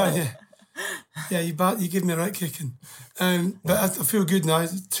 Oh, you are, yeah. Yeah, you give me a right kicking. But I feel good now.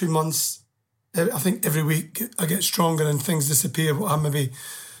 2 months. I think every week I get stronger and things disappear. What maybe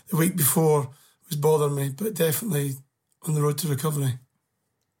the week before was bothering me, but definitely on the road to recovery.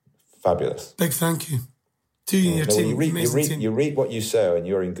 Fabulous. Big thank you to you and your team. You reap what you sow, and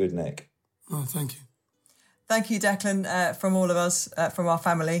you're in good nick. Oh, thank you. Thank you, Declan, from all of us, from our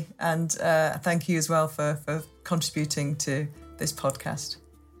family, and thank you as well for contributing to this podcast.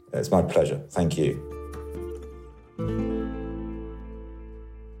 It's my pleasure. Thank you.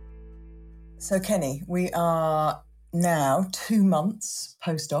 So, Kenny, we are now 2 months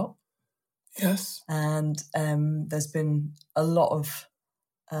post-op. Yes. And there's been a lot of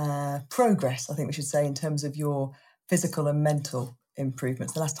progress, I think we should say, in terms of your physical and mental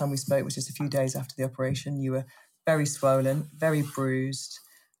improvements. The last time we spoke was just a few days after the operation. You were very swollen, very bruised,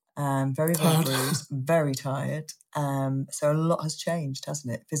 very bruised, very tired. So a lot has changed,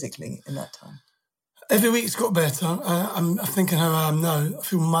 hasn't it, physically in that time? Every week's got better. I'm thinking how I am now. I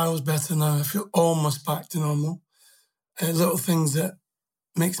feel miles better now. I feel almost back to normal. Little things that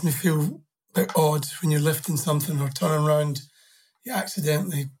makes me feel a bit odd when you're lifting something or turning around, you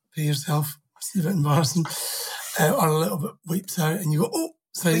accidentally pee yourself. It's a bit embarrassing. Or a little bit weeps out and you go, oh.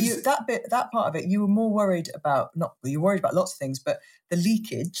 So that part of it, you were more worried about, you were worried about lots of things, but the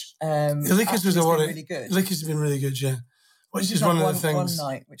leakage. The leakage was a worry. Really good. The leakage has been really good, yeah. Which is one of the things. One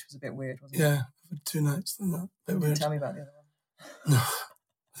night, which was a bit weird, wasn't it? Yeah, 2 nights. That bit weird. Tell me about the other one. No,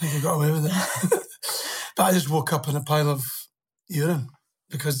 I think I got away with it. But I just woke up in a pile of urine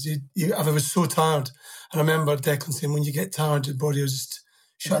because I was so tired. I remember Declan saying, when you get tired, your body will just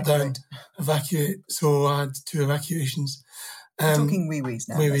shut down, evacuate. So I had 2 evacuations. We're talking wee-wees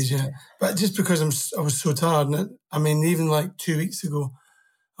now. Wee-wees, yeah. But just because I was so tired. And even like 2 weeks ago,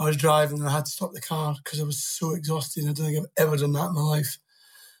 I was driving and I had to stop the car because I was so exhausted. I don't think I've ever done that in my life.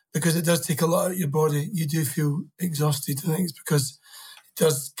 Because it does take a lot out of your body. You do feel exhausted. I think it's because it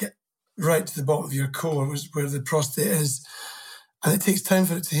does get right to the bottom of your core, where the prostate is. And it takes time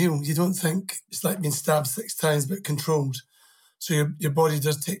for it to heal. You don't think it's like being stabbed 6 times, but controlled. So your body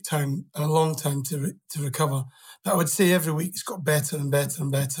does take time, and a long time to recover. But I would say every week it's got better and better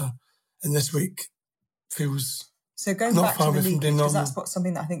and better. And this week feels so going not back far to the away from being leakage, normal. because that's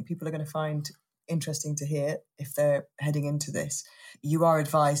something that I think people are going to find interesting to hear if they're heading into this. You are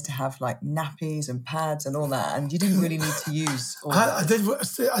advised to have like nappies and pads and all that, and you didn't really need to use all I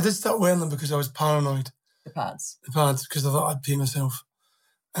did start wearing them because I was paranoid. The pads, because I thought I'd pee myself.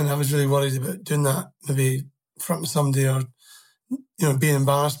 And I was really worried about doing that, maybe in front of somebody or, being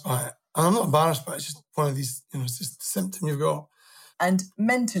embarrassed by it. And I'm not embarrassed by it, it's just one of these, it's just a symptom you've got. And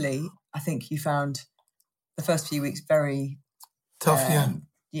mentally, I think you found the first few weeks very tough,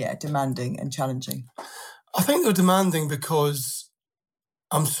 demanding and challenging. I think they're demanding because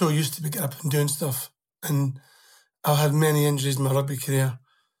I'm so used to getting up and doing stuff. And I had many injuries in my rugby career,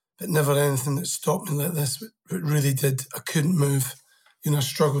 but never anything that stopped me like this. It really did. I couldn't move. I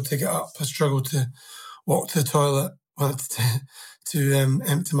struggled to get up. I struggled to walk to the toilet. Wanted to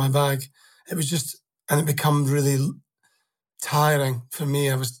empty my bag. It was just, and it became really tiring for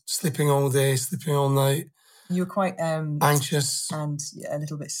me. I was sleeping all day, sleeping all night. You were quite anxious and a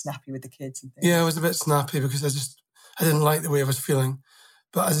little bit snappy with the kids and things. Yeah, I was a bit snappy because I didn't like the way I was feeling.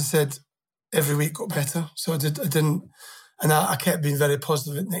 But as I said, every week got better. So I kept being very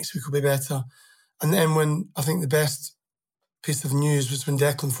positive that next week will be better. And then when I think the best piece of news was when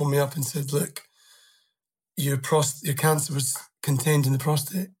Declan phoned me up and said, look, your cancer was contained in the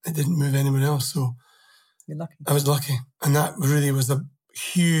prostate. It didn't move anywhere else. So you're lucky. I was lucky. And that really was a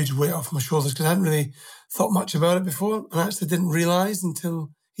huge weight off my shoulders because I hadn't really thought much about it before. And I actually didn't realise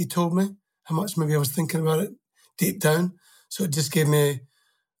until he told me how much maybe I was thinking about it deep down. So it just gave me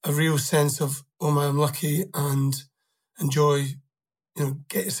a real sense of, oh my, I'm lucky, and enjoy,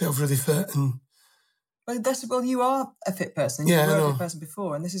 get yourself really fit. And well, you are a fit person. Yeah, you were a fit person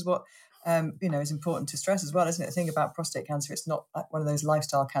before, and this is what is important to stress as well, isn't it? The thing about prostate cancer, it's not like one of those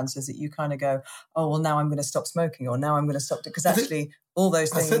lifestyle cancers that you kind of go, oh, well, now I'm going to stop smoking, or now I'm going to stop it, because actually all those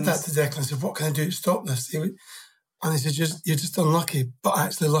things. I said that to Declan. I said, what can I do to stop this? And he said, you're just unlucky, but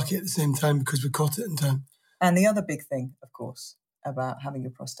actually lucky at the same time because we caught it in time. And the other big thing, of course, about having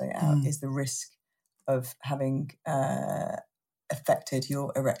your prostate out is the risk of having affected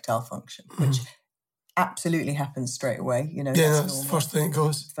your erectile function, which absolutely happens straight away. That's the first thing it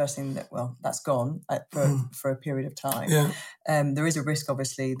goes. First thing that's gone for a period of time. Yeah. There is a risk,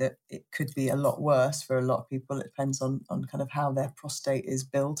 obviously, that it could be a lot worse for a lot of people. It depends on kind of how their prostate is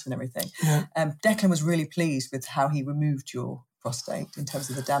built and everything. Yeah. Declan was really pleased with how he removed your prostate in terms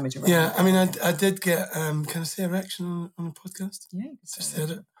of the damage around it. Yeah, I mean, I did get, can I say erection on a podcast? Yeah, you just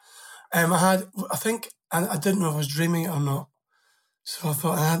said it. I think, and I didn't know if I was dreaming it or not. So I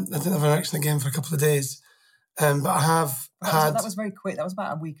thought I didn't have an erection again for a couple of days. But I have had... That was very quick. That was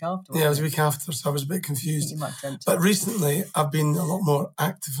about a week after. Yeah, it was a week after, so I was a bit confused. I think you might have dreamt. But recently, I've been a lot more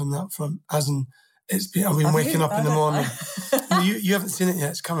active on that front, as in, I've been waking up in the morning. You haven't seen it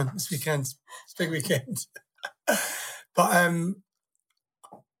yet. It's coming this weekend. It's a big weekend. But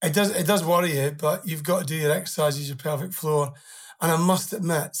it does worry you, but you've got to do your exercises, your pelvic floor. And I must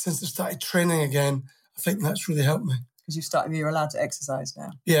admit, since I started training again, I think that's really helped me. Because you're allowed to exercise now.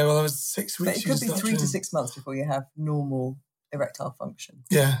 Yeah, well, I was 6 weeks. But it could be 3 to 6 months before you have normal erectile function.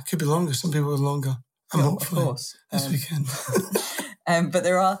 Yeah, it could be longer. Some people are longer. Hopefully, of course. This weekend. But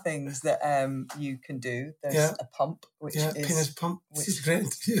there are things that you can do. There's a pump, which is... penis pump. This is great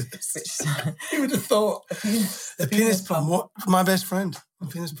interview. Who would have thought? The penis pump. What? My best friend. A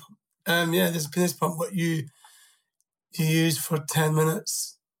penis pump. There's a penis pump. What you use for 10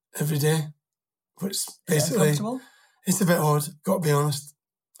 minutes every day, which basically... Is it uncomfortable? It's a bit odd, got to be honest.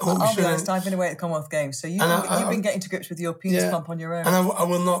 I'll be honest, I've been away at the Commonwealth Games, so you've been getting to grips with your penis pump on your own. And I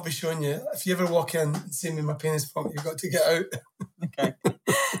will not be showing you. If you ever walk in and see me in my penis pump, you've got to get out. Okay.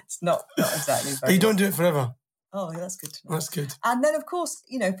 It's not exactly... But you don't do it forever. Oh, yeah, that's good to know. That's good. And then, of course,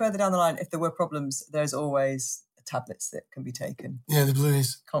 further down the line, if there were problems, there's always tablets that can be taken. Yeah, the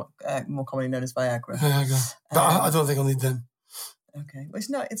blueies. More commonly known as Viagra. But I don't think I'll need them. Okay. Well,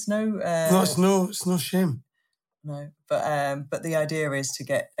 it's no... it's no shame. No, but the idea is to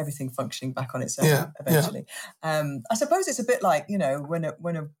get everything functioning back on its own eventually. Yeah. I suppose it's a bit like, when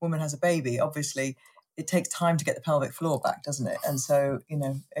a woman has a baby, obviously it takes time to get the pelvic floor back, doesn't it? And so,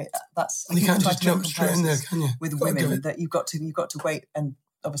 that's... You can't just jump straight in there, can you? With women, that you've got to wait, and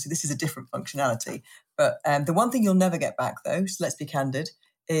obviously this is a different functionality. But the one thing you'll never get back, though, so let's be candid,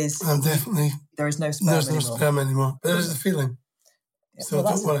 is... definitely... There is no sperm anymore. There's no sperm anymore. But there is a feeling. Yeah, so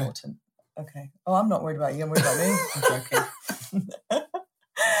that's don't worry. Important. Okay. Oh, I'm not worried about you. I'm worried about me. I'm joking.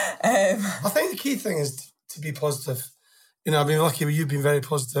 I think the key thing is to be positive. I've been lucky, but you've been very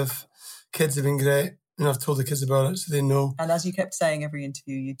positive. Kids have been great. I've told the kids about it, so they know. And as you kept saying every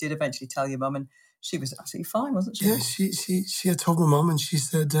interview, you did eventually tell your mum, and she was absolutely fine, wasn't she? Yeah, she had told my mum, and she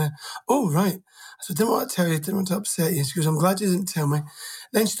said, oh, right. So I didn't want to tell you, didn't want to upset you. She goes, I'm glad you didn't tell me.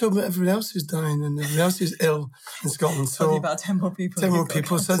 Then she told me everybody else who's dying and everybody else who's ill in Scotland. So about 10 more people. 10 more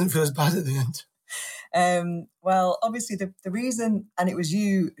people, so I didn't feel as bad at the end. Well, obviously the reason, and it was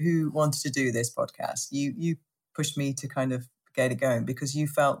you who wanted to do this podcast, you pushed me to kind of get it going because you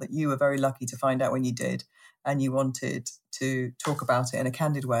felt that you were very lucky to find out when you did, and you wanted to talk about it in a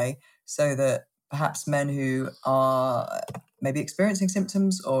candid way so that perhaps men who are maybe experiencing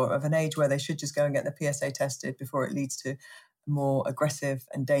symptoms or of an age where they should just go and get the PSA tested before it leads to more aggressive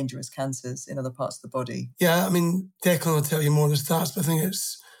and dangerous cancers in other parts of the body. Yeah, I mean, Declan will tell you more of the stats, but I think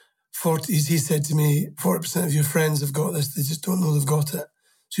it's 40, he said to me, 40% of your friends have got this, they just don't know they've got it.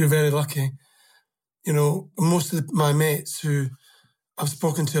 So you're very lucky. You know, most of my mates who I've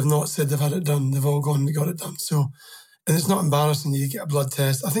spoken to have not said they've had it done. They've all gone, we got it done. So, and it's not embarrassing. You get a blood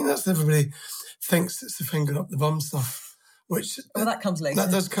test. I think that's everybody thinks it's the finger up the bum stuff, which... Well, that comes later.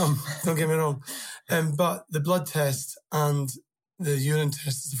 That does come, don't get me wrong. But the blood test and the urine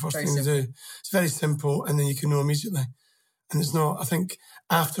test is the first thing to do. It's very simple, and then you can know immediately. And it's not, I think,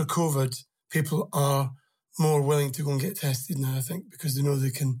 after COVID, people are more willing to go and get tested now, I think, because they know they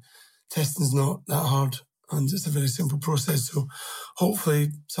can... Testing's not that hard, and it's a very simple process. So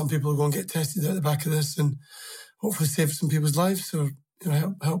hopefully some people will go and get tested out the back of this and hopefully save some people's lives, or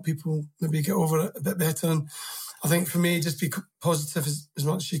help people maybe get over it a bit better. And I think for me, just be positive as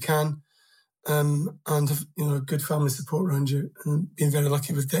much as you can, and have a good family support around you. And being very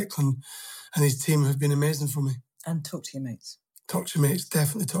lucky with Declan and his team have been amazing for me. And talk to your mates. Talk to your mates,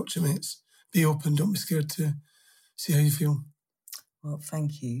 definitely talk to your mates. Be open, don't be scared to see how you feel. Well,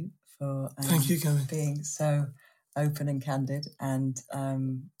 thank you for thank you, Gabby, being so open and candid, and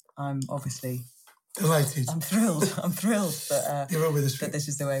I'm obviously delighted. I'm thrilled that that this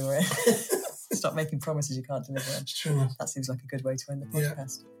is the way we're in. Stop making promises you can't deliver. It's true enough. That seems like a good way to end the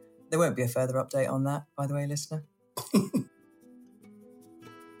podcast. Yeah. There won't be a further update on that, by the way, listener.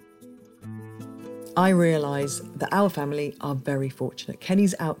 I realise that our family are very fortunate.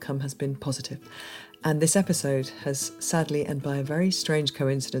 Kenny's outcome has been positive. And this episode has sadly, and by a very strange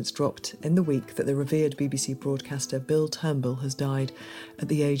coincidence, dropped in the week that the revered BBC broadcaster Bill Turnbull has died at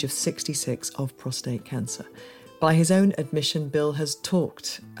the age of 66 of prostate cancer. By his own admission, Bill has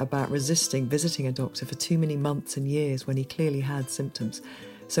talked about resisting visiting a doctor for too many months and years when he clearly had symptoms.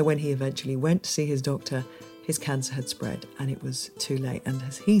 So when he eventually went to see his doctor, his cancer had spread and it was too late. And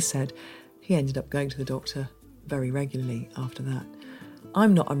as he said, he ended up going to the doctor very regularly after that.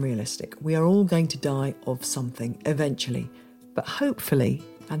 I'm not unrealistic. We are all going to die of something eventually. But hopefully,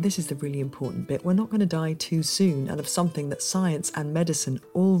 and this is the really important bit, we're not going to die too soon and of something that science and medicine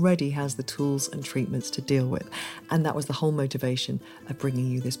already has the tools and treatments to deal with. And that was the whole motivation of bringing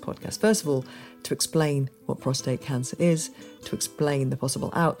you this podcast. First of all, to explain what prostate cancer is, to explain the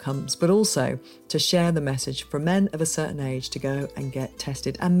possible outcomes, but also to share the message for men of a certain age to go and get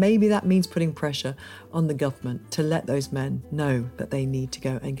tested. And maybe that means putting pressure on the government to let those men know that they need to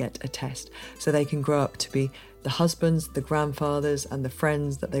go and get a test so they can grow up to be the husbands, the grandfathers, and the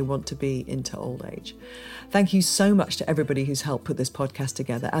friends that they want to be into old age. Thank you so much to everybody who's helped put this podcast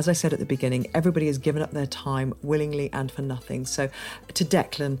together. As I said at the beginning, everybody has given up their time willingly and for nothing. So to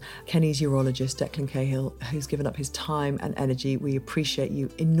Declan, Kenny's urologist, Declan Cahill, who's given up his time and energy, we appreciate you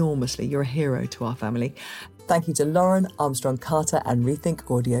enormously. You're a hero to our family. Thank you to Lauren, Armstrong Carter and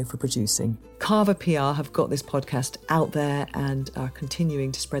Rethink Audio for producing. Carver PR have got this podcast out there and are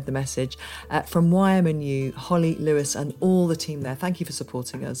continuing to spread the message. From YMNU, Holly, Lewis and all the team there, thank you for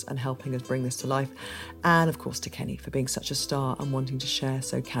supporting us and helping us bring this to life. And of course to Kenny for being such a star and wanting to share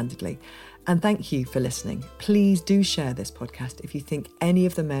so candidly. And thank you for listening. Please do share this podcast if you think any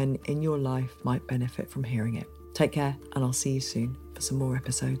of the men in your life might benefit from hearing it. Take care and I'll see you soon for some more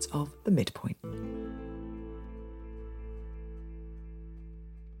episodes of The Midpoint.